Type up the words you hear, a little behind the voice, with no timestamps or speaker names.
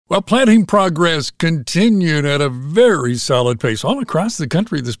Well, planting progress continued at a very solid pace all across the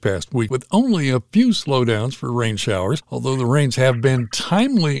country this past week, with only a few slowdowns for rain showers, although the rains have been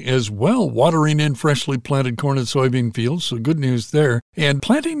timely as well, watering in freshly planted corn and soybean fields, so good news there. And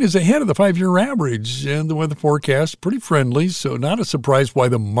planting is ahead of the 5-year average, and the weather forecast pretty friendly, so not a surprise why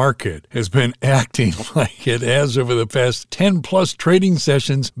the market has been acting like it has over the past 10-plus trading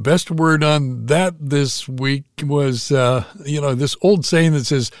sessions. Best word on that this week was, this old saying that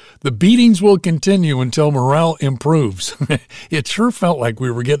says, the beatings will continue until morale improves. It sure felt like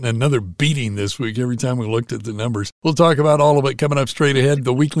we were getting another beating this week every time we looked at the numbers. We'll talk about all of it coming up straight ahead.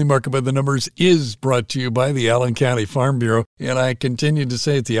 The weekly Market by the Numbers is brought to you by the Allen County Farm Bureau. And I continue to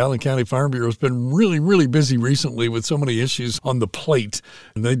say that the Allen County Farm Bureau has been really, really busy recently with so many issues on the plate.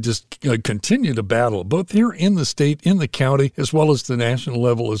 And they just continue to battle, both here in the state, in the county, as well as the national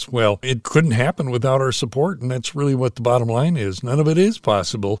level as well. It couldn't happen without our support, and that's really what the bottom line is. None of it is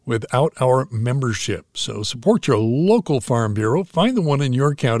possible without our membership. So support your local Farm Bureau, find the one in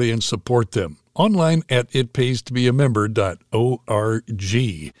your county and support them. Online at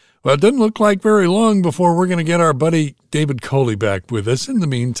itpaystobeamember.org. Well, it doesn't look like very long before we're going to get our buddy David Kohli back with us. In the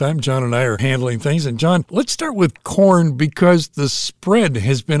meantime, John and I are handling things. And John, let's start with corn because the spread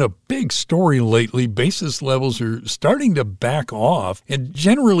has been a big story lately. Basis levels are starting to back off. And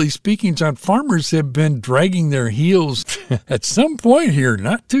generally speaking, John, farmers have been dragging their heels at some point here,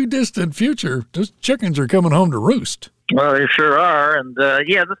 not too distant future. Those chickens are coming home to roost. Well, they sure are. And,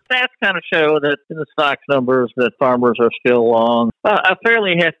 the stats kind of show that in the stocks numbers that farmers are still long a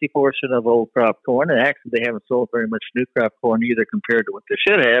fairly hefty portion of old crop corn. And actually, they haven't sold very much new crop corn either compared to what they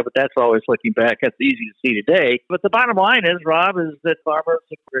should have. But that's always looking back. That's easy to see today. But the bottom line is, Rob, is that farmers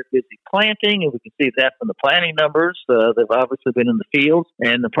are very busy planting. And we can see that from the planting numbers. They've obviously been in the fields.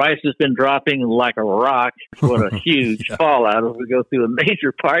 And the price has been dropping like a rock. What a huge fallout as we go through a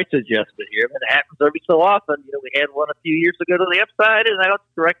major price adjustment here. And it happens every so often. We had one a few years ago to the upside, and now it's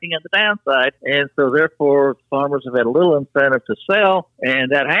correcting on the downside. And so, therefore, farmers have had a little incentive to sell,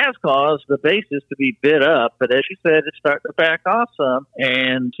 and that has caused the basis to be bid up. But as you said, it's starting to back off some,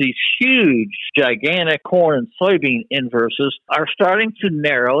 and these huge, gigantic corn and soybean inverses are starting to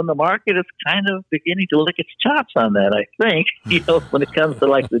narrow, and the market is kind of beginning to lick its chops on that, I think. When it comes to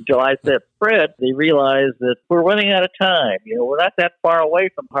like the July set spread, they realize that we're running out of time. We're not that far away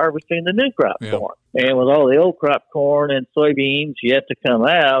from harvesting the new crop corn. And with all the old crop corn and soybeans yet to come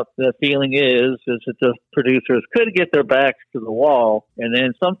out, the feeling is that the producers could get their backs to the wall, and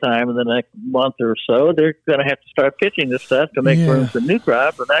then sometime in the next month or so, they're going to have to start pitching this stuff to make room for new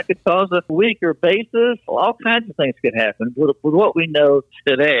crop, and that could cause a weaker basis. All kinds of things could happen. With what we know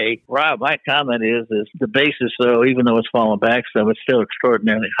today, Rob, my comment is the basis, though, even though it's fallen back some, it's still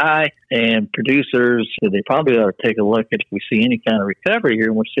extraordinarily high, and producers, they probably ought to take a look at if we see any kind of recovery here,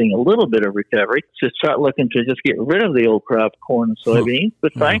 and we're seeing a little bit of recovery, to start looking to just get rid of the old crop corn and soybeans,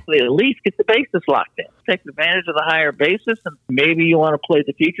 but frankly, at least get the basis locked in. Take advantage of the higher basis, and maybe you want to play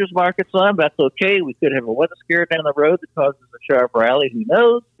the futures market some. That's okay. We could have a weather scare down the road that causes a sharp rally. Who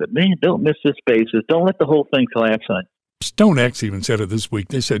knows? But man, don't miss this basis. Don't let the whole thing collapse on you. StoneX even said it this week.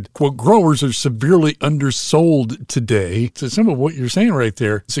 They said, quote, growers are severely undersold today. So some of what you're saying right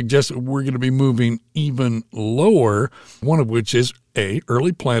there suggests that we're going to be moving even lower, one of which is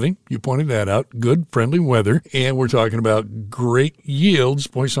early planting. You pointed that out. Good, friendly weather. And we're talking about great yields.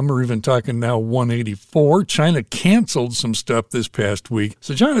 Boy, some are even talking now 184. China canceled some stuff this past week.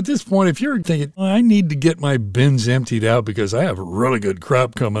 So, John, at this point, if you're thinking, I need to get my bins emptied out because I have a really good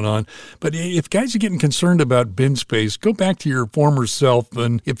crop coming on. But if guys are getting concerned about bin space, go back to your former self.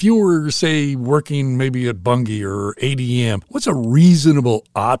 And if you were, say, working maybe at Bunge or ADM, what's a reasonable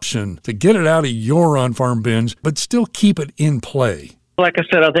option to get it out of your on-farm bins, but still keep it in play? Like I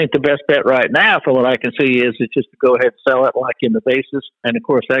said, I think the best bet right now, from what I can see, is just to go ahead and sell it, lock in the basis. And, of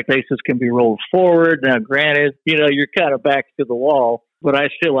course, that basis can be rolled forward. Now, granted, you're kind of back to the wall, but I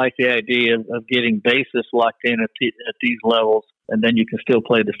still like the idea of getting basis locked in at these levels, and then you can still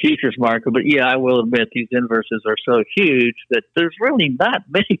play the futures market. But, I will admit these inverses are so huge that there's really not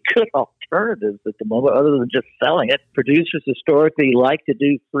many good alternatives at the moment other than just selling it. Producers historically like to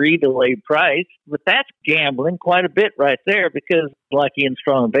do free delayed price, but that's gambling quite a bit right there because lucky and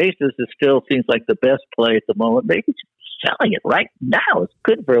strong basis, it still seems like the best play at the moment. Maybe selling it right now, it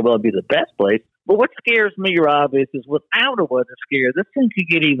could very well be the best place. But what scares me, Rob, is without a weather scare, this thing could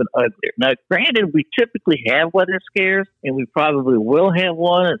get even uglier. Now, granted, we typically have weather scares, and we probably will have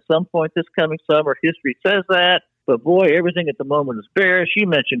one at some point this coming summer. History says that. But boy, everything at the moment is bearish. You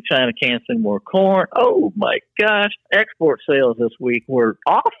mentioned China canceling more corn. Oh my gosh. Export sales this week were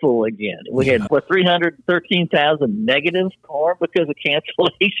awful again. We had, 313,000 negative corn because of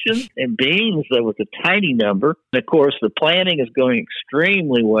cancellations. And beans, that was a tiny number. And of course, the planting is going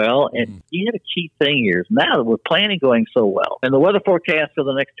extremely well. And you had a key thing here is now with planting going so well, and the weather forecast for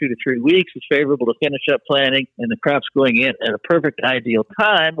the next 2 to 3 weeks is favorable to finish up planting, and the crops going in at a perfect ideal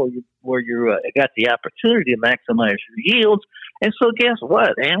time where you got the opportunity to maximize your yields. And so guess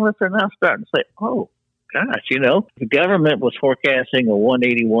what? Analysts are now starting to say, oh, gosh, the government was forecasting a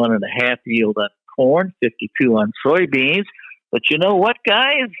 181.5 yield on corn, 52 on soybeans. But you know what,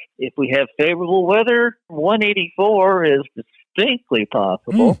 guys? If we have favorable weather, 184 is distinctly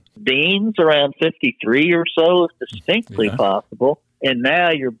possible. Beans around 53 or so is distinctly possible. And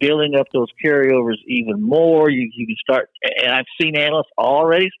now you're building up those carryovers even more. You can start, and I've seen analysts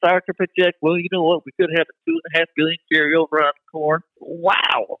already start to project, well, you know what, we could have a 2.5 billion carryover on corn.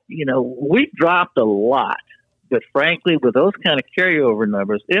 Wow. We've dropped a lot. But frankly, with those kind of carryover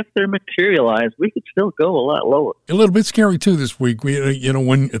numbers, if they're materialized, we could still go a lot lower. A little bit scary, too, this week. We,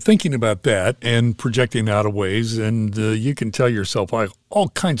 when thinking about that and projecting out of ways, and you can tell yourself all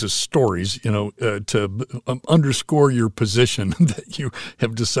kinds of stories, to underscore your position that you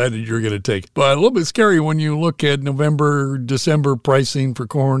have decided you're going to take. But a little bit scary when you look at November, December pricing for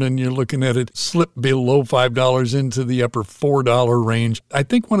corn, and you're looking at it slip below $5 into the upper $4 range. I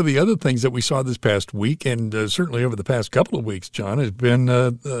think one of the other things that we saw this past week, and certainly over the past couple of weeks, John, has been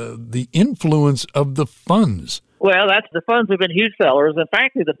the influence of the funds. Well, the funds have been huge sellers, and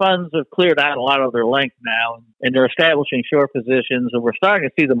frankly, the funds have cleared out a lot of their length now, and they're establishing short positions, and we're starting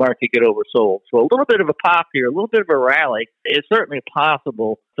to see the market get oversold. So a little bit of a pop here, a little bit of a rally. It's certainly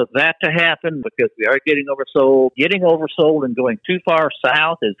possible for that to happen because we are getting oversold. Getting oversold and going too far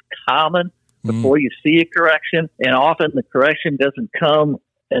south is common before you see a correction, and often the correction doesn't come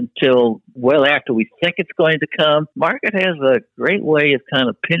until well after we think it's going to come. Market has a great way of kind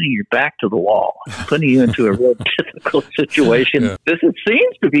of pinning you back to the wall, putting you into a real difficult situation. Yeah. This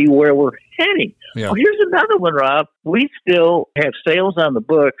seems to be where we're heading. Yeah. Well, here's another one, Rob. We still have sales on the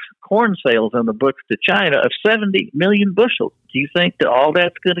books, corn sales on the books to China of 70 million bushels. Do you think that all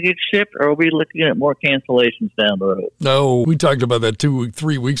that's going to get shipped, or are we looking at more cancellations down the road? No, we talked about that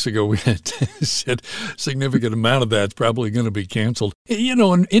 3 weeks ago. We had said significant amount of that's probably going to be canceled.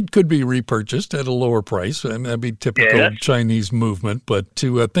 And it could be repurchased at a lower price. I mean, that'd be typical Chinese movement. But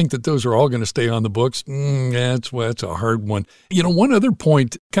to think that those are all going to stay on the books, that's a hard one. One other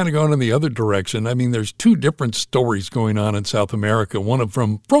point, kind of going in the other direction. I mean, there's two different stories going on in South America. One of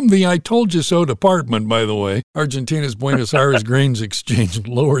from the I told you so department, by the way. Argentina's Buenos Aires Grains Exchange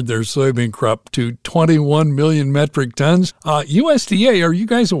lowered their soybean crop to 21 million metric tons. USDA, are you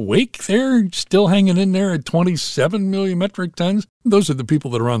guys awake there? Still hanging in there at 27 million metric tons? Those are the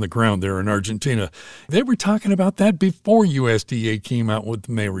people that are on the ground there in Argentina. They were talking about that before USDA came out with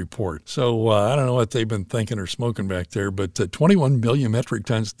the May report. So I don't know what they've been thinking or smoking back there, but 21 million metric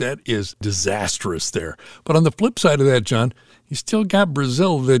tons, that is disastrous there. But on the flip side of that, John, you still got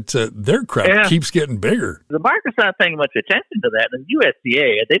Brazil that their crop keeps getting bigger. The market's not paying much attention to that. And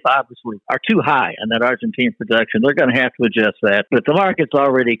USDA, they obviously are too high on that Argentine production. They're going to have to adjust that. But the market's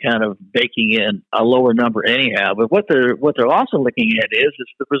already kind of baking in a lower number anyhow. But what they're also looking at is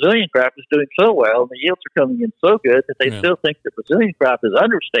the Brazilian crop is doing so well, and the yields are coming in so good that they still think the Brazilian crop is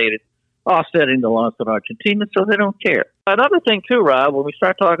understated, offsetting the loss of Argentina, so they don't care. Another thing, too, Rob, when we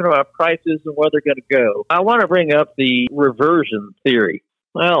start talking about prices and where they're going to go, I want to bring up the reversion theory.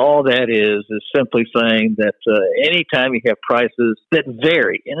 Well, all that is simply saying that anytime you have prices that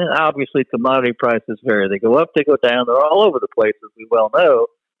vary, and obviously commodity prices vary. They go up, they go down, they're all over the place, as we well know.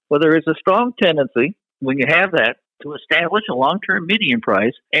 Well, there is a strong tendency, when you have that, to establish a long-term median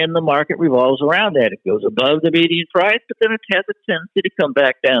price, and the market revolves around that. It goes above the median price, but then it has a tendency to come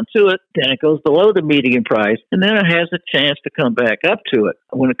back down to it. Then it goes below the median price, and then it has a chance to come back up to it.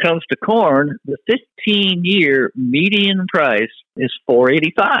 When it comes to corn, the 15-year median price is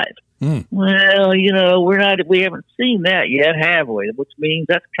 $4.85. Well, we haven't seen that yet, have we? Which means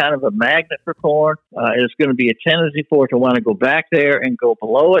that's kind of a magnet for corn. There's going to be a tendency for it to want to go back there and go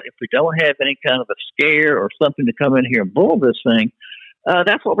below it. If we don't have any kind of a scare or something to come in here and bull this thing,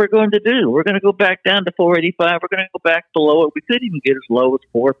 that's what we're going to do. We're going to go back down to 485. We're going to go back below it. We could even get as low as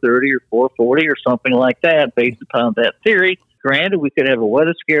 430 or 440 or something like that based upon that theory. Granted, we could have a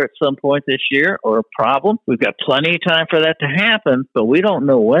weather scare at some point this year or a problem. We've got plenty of time for that to happen, but we don't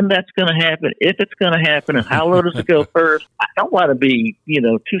know when that's going to happen, if it's going to happen, and how low does it go first. I don't want to be,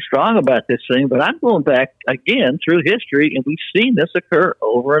 too strong about this thing, but I'm going back again through history, and we've seen this occur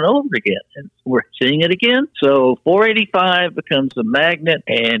over and over again, and we're seeing it again. So 485 becomes a magnet,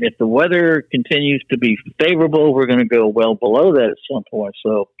 and if the weather continues to be favorable, we're going to go well below that at some point.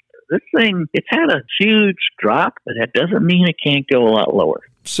 So this thing, it's had a huge drop, but that doesn't mean it can't go a lot lower.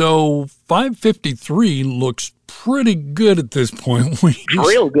 So 553 looks pretty good at this point.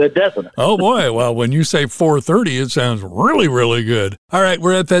 Real good, doesn't it? Oh, boy. Well, when you say 430, it sounds really, really good. All right,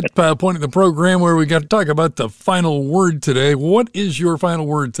 we're at that point in the program where we got to talk about the final word today. What is your final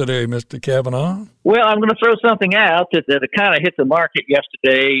word today, Mr. Cavanaugh? Well, I'm going to throw something out that kind of hit the market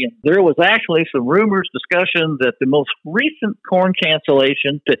yesterday. There was actually some rumors, discussion that the most recent corn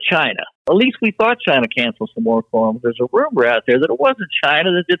cancellation to China, at least we thought China canceled some more corn. There's a rumor out there that it wasn't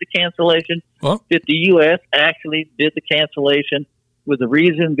China that did the cancellation, that the U.S. actually did the cancellation, with the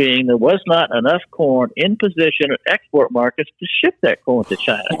reason being there was not enough corn in position at export markets to ship that corn to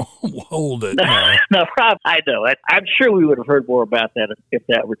China. Hold it. No, Rob, I know. I'm sure we would have heard more about that if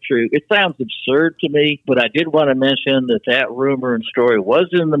that were true. It sounds absurd to me, but I did want to mention that rumor and story was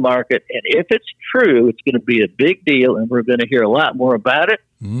in the market, and if it's true, it's going to be a big deal, and we're going to hear a lot more about it.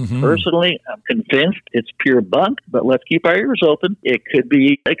 Mm-hmm. Personally, I'm convinced it's pure bunk, but let's keep our ears open. It could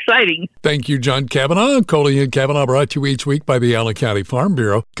be exciting. Thank you, John Cavanaugh. Kohli and Cavanaugh brought to you each week by the Allen County Farm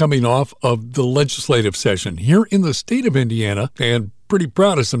Bureau, coming off of the legislative session here in the state of Indiana, and pretty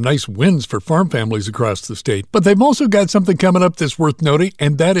proud of some nice wins for farm families across the state. But they've also got something coming up that's worth noting,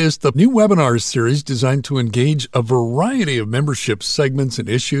 and that is the new webinar series designed to engage a variety of membership segments and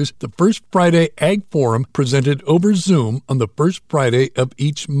issues. The First Friday Ag Forum, presented over Zoom on the first Friday of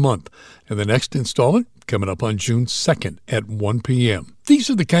each month. And the next installment coming up on June 2nd at 1 p.m. These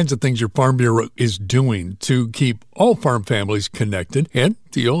are the kinds of things your Farm Bureau is doing to keep all farm families connected, and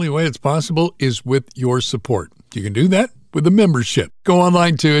the only way it's possible is with your support. You can do that with a membership. Go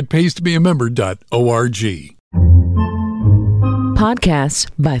online to itpaystobeamember.org. Podcasts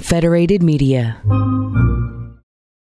by Federated Media.